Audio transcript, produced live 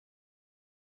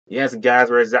Yes, guys,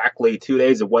 we're exactly 2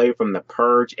 days away from the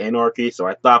Purge Anarchy, so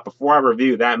I thought before I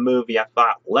review that movie, I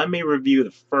thought, let me review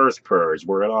the first Purge,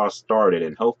 where it all started,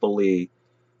 and hopefully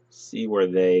see where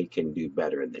they can do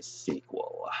better in this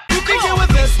sequel. You can get with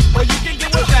this, or you can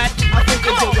get with that. I think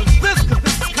you can get with this, because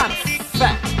this is kind of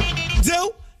fat.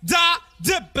 Do, da,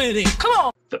 dippity. Come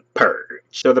on. The Purge.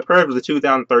 So The Purge was a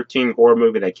 2013 horror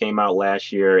movie that came out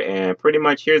last year, and pretty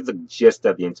much here's the gist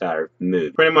of the entire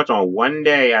movie. Pretty much on one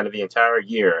day out of the entire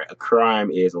year, a crime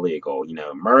is illegal. You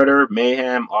know, murder,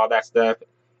 mayhem, all that stuff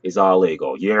is all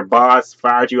legal. Your boss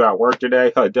fired you at work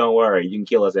today? Oh, don't worry, you can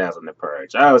kill his ass on The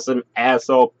Purge. Oh, some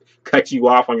asshole cut you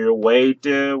off on your way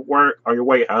to work, on your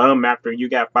way home after you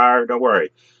got fired? Don't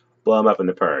worry, blow him up in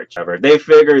The Purge. However, they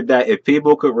figured that if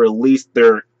people could release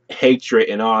their hatred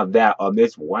and all that on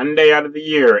this one day out of the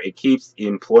year, it keeps the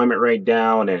employment rate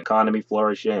down and economy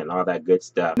flourishing and all that good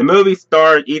stuff. The movie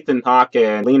stars Ethan Hawke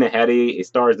and Lena Headey. It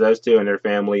stars those two and their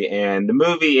family, and the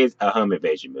movie is a home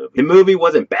invasion movie. The movie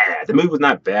wasn't bad. The movie was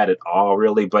not bad at all,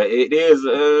 really, but it is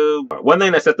one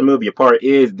thing that set the movie apart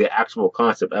is the actual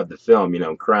concept of the film. You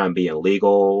know, crime being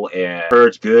legal and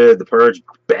Purge good, the Purge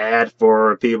bad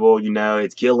for people. You know,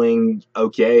 it's killing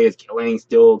okay, it's killing,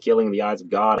 still killing in the eyes of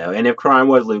God. You know, and if crime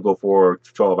was legal for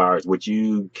 12 hours, would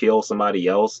you kill somebody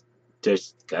else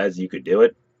just because you could do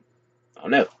it? I don't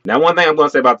know. Now, one thing I'm going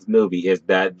to say about this movie is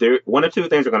that one of two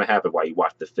things are going to happen while you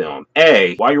watch the film.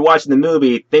 A, while you're watching the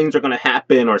movie, things are going to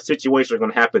happen or situations are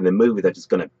going to happen in the movie that's just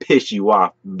going to piss you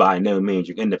off by no means.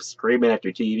 You're going to end up screaming at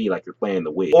your TV like you're playing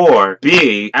the Wii. Or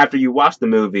B, after you watch the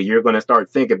movie, you're going to start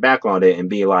thinking back on it and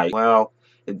be like, well,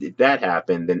 if that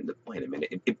happened, then wait a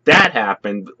minute. If that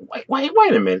happened, wait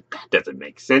a minute. That doesn't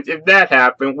make sense. If that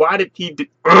happened, why did he do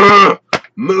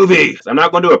movies? I'm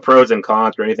not going to do a pros and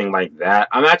cons or anything like that.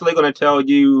 I'm actually going to tell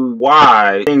you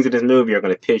why things in this movie are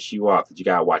going to piss you off that you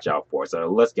gotta watch out for. So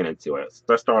let's get into it.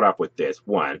 Let's start off with this.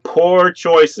 One, poor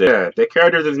choices. The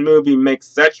characters in this movie make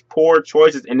such poor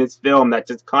choices in this film that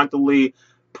just constantly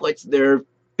puts their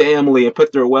family and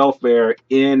puts their welfare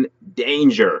in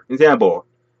danger. Example.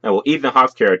 Well, Ethan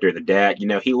Hawke's character, the dad, you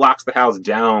know, he locks the house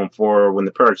down for when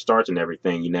the Purge starts and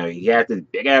everything. You know, he has this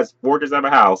big-ass fortress of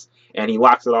a house, and he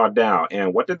locks it all down.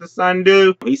 And what did the son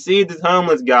do? He sees this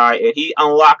homeless guy, and he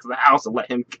unlocks the house and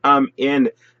let him come in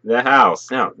the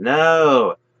house.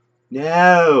 No,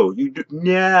 you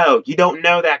don't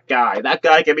know that guy. That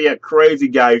guy can be a crazy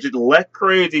guy. You just let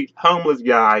crazy homeless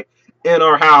guy in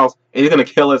our house, and he's gonna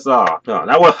kill us all. Oh,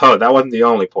 that wasn't the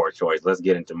only poor choice. Let's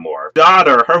get into more.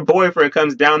 Daughter, her boyfriend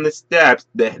comes down the steps.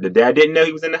 The dad didn't know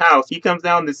he was in the house. He comes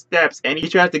down the steps, and he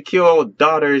tries to kill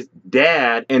daughter's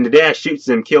dad, and the dad shoots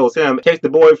him, kills him, takes the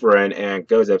boyfriend, and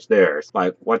goes upstairs.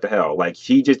 Like, what the hell? Like,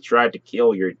 he just tried to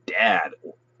kill your dad.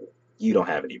 You don't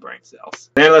have any brain cells.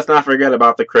 And let's not forget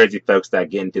about the crazy folks that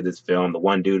get into this film. The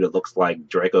one dude that looks like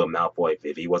Draco Malfoy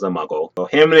if he was a muggle. So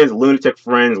him and his lunatic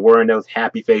friends wearing those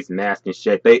happy face masks and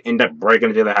shit, they end up breaking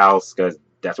into the house because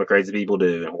that's what crazy people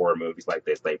do in horror movies like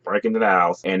this. They break into the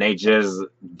house and they just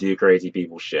do crazy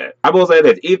people shit. I will say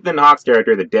this, Ethan Hawke's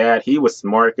character, the dad, he was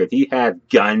smart because he had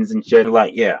guns and shit.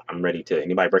 Like, yeah, I'm ready to.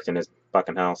 Anybody breaks in this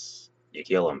fucking house, you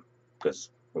kill him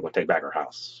because we're gonna take back our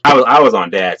house. I was on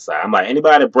dad's side. I'm like,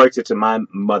 anybody that breaks into my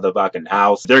motherfucking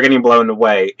house, they're getting blown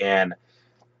away, and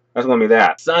that's gonna be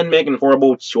that. Son making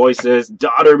horrible choices,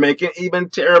 daughter making even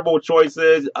terrible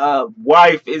choices,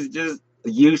 wife is just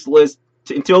useless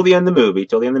until the end of the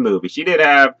movie. She did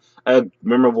have a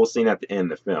memorable scene at the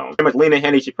end of the film. Pretty much Lena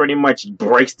Headey, she pretty much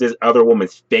breaks this other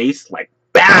woman's face, like,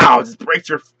 bow, just breaks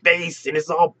her face, and it's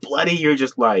all bloody. You're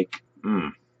just like,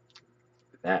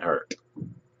 that hurt.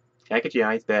 Can I get your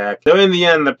eyes back? So in the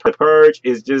end, The Purge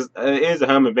is just is a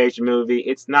home invasion movie.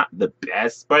 It's not the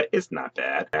best, but it's not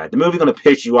bad. The movie's gonna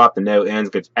piss you off to no ends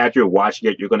because after you're watching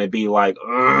it, you're gonna be like,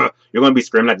 ugh. You're gonna be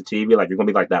screaming at the TV like you're gonna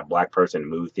be like that black person in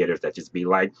movie theaters that just be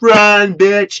like, run,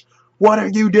 bitch! What are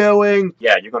you doing?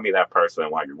 Yeah, you're gonna be that person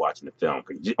while you're watching the film,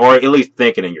 or at least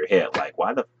thinking in your head like,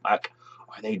 why the fuck?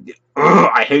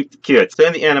 I hate the kids. So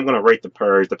in the end, I'm going to rate The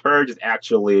Purge. The Purge is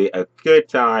actually a good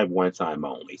time, one time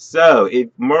only. So if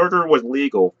murder was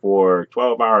legal for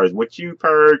 12 hours, would you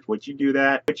purge? Would you do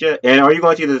that? Would you? And are you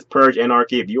going to do this Purge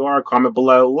Anarchy? If you are, comment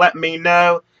below. Let me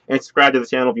know. And subscribe to the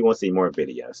channel if you want to see more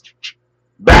videos.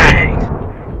 Bang!